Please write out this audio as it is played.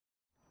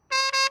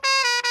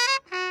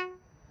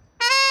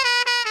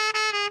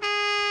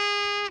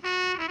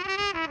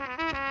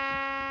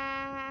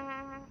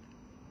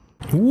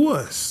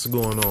What's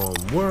going on,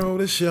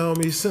 world? It's your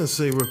homie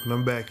SenseiRip, and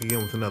I'm back again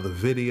with another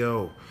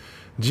video.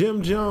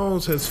 Jim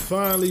Jones has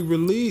finally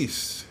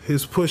released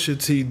his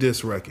Pusha T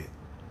diss record.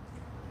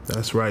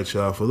 That's right,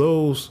 y'all. For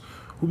those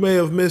who may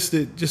have missed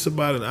it, just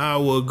about an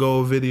hour ago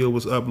a video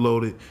was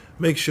uploaded.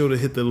 Make sure to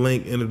hit the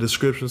link in the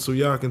description so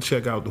y'all can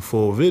check out the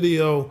full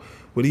video.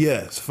 But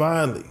yes,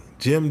 finally,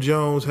 Jim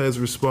Jones has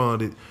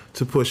responded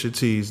to Pusha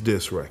T's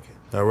diss record.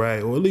 All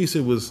right, or at least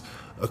it was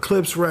a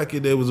Clipse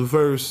record. There was a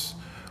verse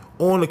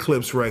on the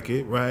Clipse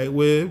record, right,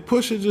 where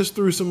Pusha just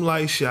threw some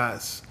light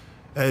shots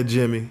at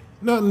Jimmy.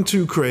 Nothing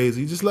too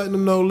crazy, just letting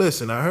him know,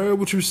 listen, I heard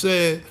what you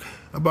said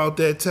about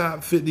that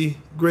top 50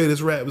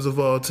 greatest rappers of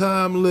all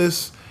time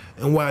list,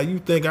 and why you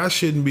think I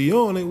shouldn't be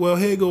on it, well,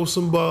 here goes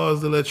some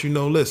bars to let you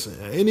know,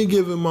 listen, at any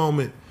given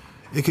moment,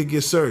 it could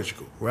get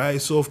surgical,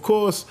 right? So, of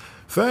course,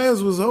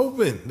 fans was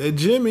hoping that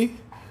Jimmy,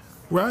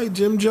 right,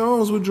 Jim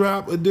Jones would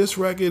drop a diss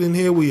record, and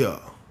here we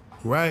are,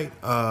 right?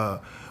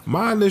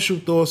 My initial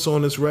thoughts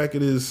on this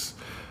record is,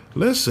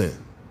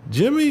 listen,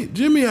 Jimmy,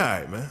 all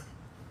right, man.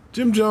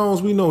 Jim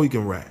Jones, we know he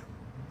can rap.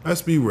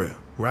 Let's be real,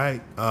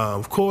 right?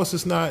 Of course,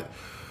 it's not,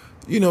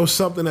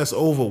 something that's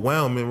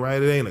overwhelming,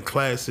 right? It ain't a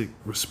classic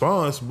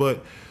response,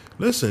 but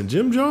listen,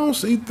 Jim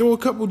Jones, he threw a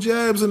couple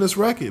jabs in this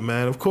record,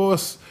 man. Of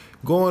course,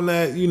 going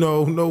at,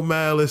 no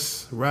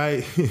malice,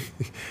 right?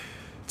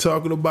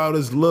 Talking about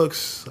his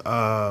looks,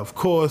 of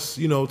course,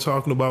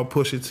 talking about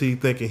Pusha T,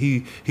 thinking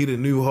he the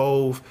new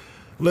Hove.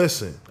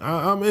 Listen,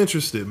 I'm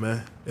interested,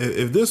 man.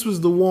 If this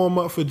was the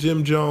warm-up for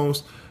Jim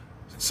Jones,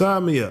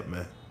 sign me up,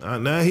 man.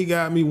 Now he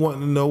got me wanting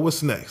to know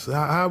what's next.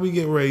 How we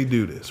getting ready to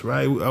do this,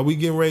 right? Are we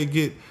getting ready to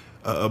get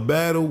a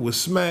battle with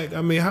Smack?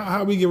 I mean,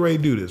 how we getting ready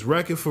to do this?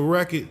 Record for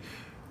record?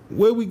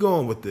 Where we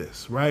going with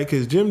this, right?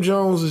 Because Jim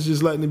Jones is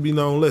just letting it be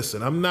known,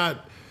 listen, I'm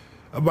not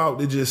about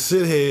to just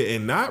sit here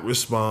and not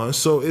respond.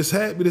 So it's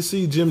happy to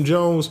see Jim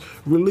Jones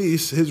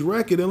release his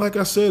record. And like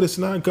I said, it's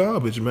not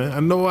garbage, man. I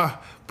know I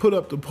put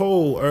up the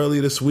poll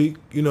earlier this week,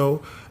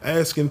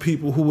 asking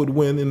people who would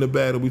win in the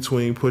battle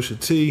between Pusha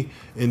T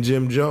and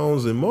Jim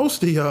Jones. And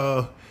most of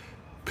y'all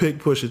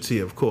picked Pusha T,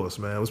 of course,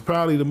 man. It was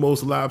probably the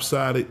most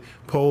lopsided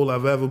poll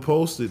I've ever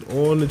posted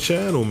on the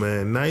channel,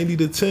 man.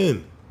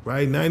 90-10,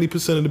 right?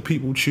 90% of the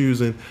people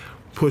choosing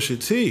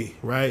Pusha T,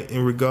 right,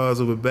 in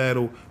regards of a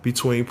battle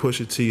between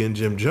Pusha T and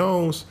Jim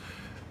Jones.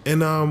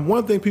 And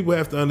one thing people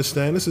have to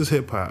understand, this is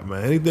hip-hop,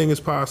 man. Anything is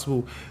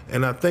possible.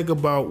 And I think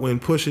about when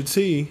Pusha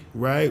T,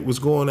 right, was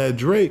going at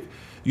Drake,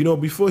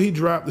 before he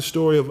dropped the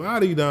story of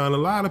Adidon, a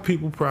lot of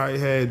people probably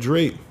had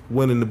Drake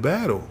winning the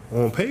battle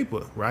on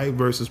paper, right,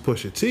 versus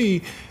Pusha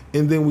T.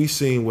 And then we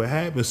seen what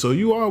happened. So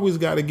you always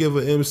got to give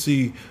an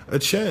MC a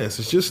chance.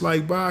 It's just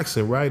like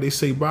boxing, right? They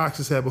say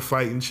boxers have a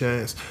fighting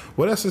chance.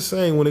 Well, that's the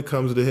same when it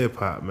comes to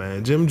hip-hop,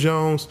 man. Jim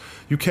Jones,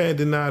 you can't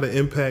deny the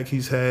impact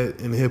he's had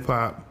in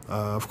hip-hop.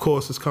 Of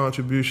course, his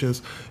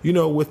contributions,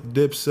 with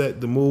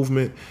Dipset, the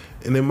movement.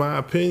 And in my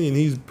opinion,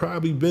 he's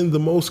probably been the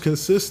most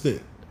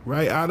consistent,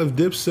 right, out of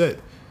Dipset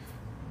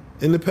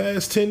in the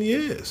past 10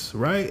 years,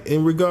 right?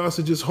 In regards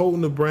to just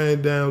holding the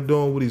brand down,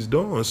 doing what he's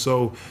doing.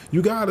 So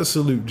you gotta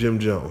salute Jim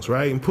Jones,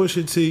 right? And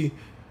Pusha T,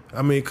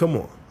 I mean, come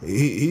on.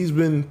 He's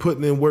been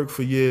putting in work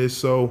for years.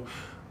 So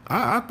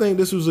I think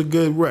this was a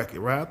good record,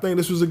 right? I think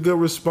this was a good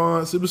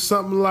response. It was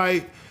something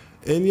light.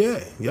 And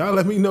yeah, y'all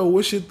let me know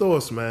what's your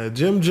thoughts, man.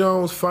 Jim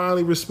Jones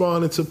finally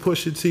responded to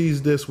Pusha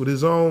T's diss with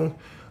his own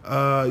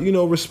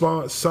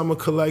response, summer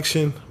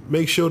collection.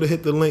 Make sure to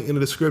hit the link in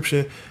the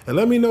description and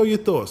let me know your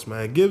thoughts,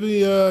 man. Give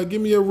me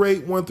a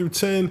rate 1 through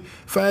 10.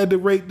 If I had to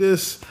rate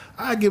this,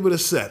 I'd give it a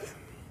 7.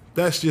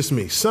 That's just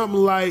me. Something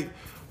light,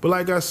 but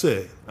like I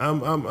said,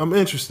 I'm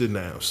interested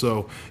now.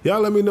 So y'all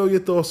let me know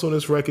your thoughts on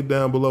this record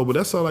down below. But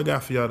that's all I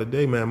got for y'all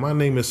today, man. My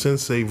name is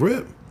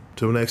SenseiRip.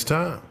 Till next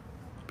time.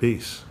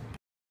 Peace.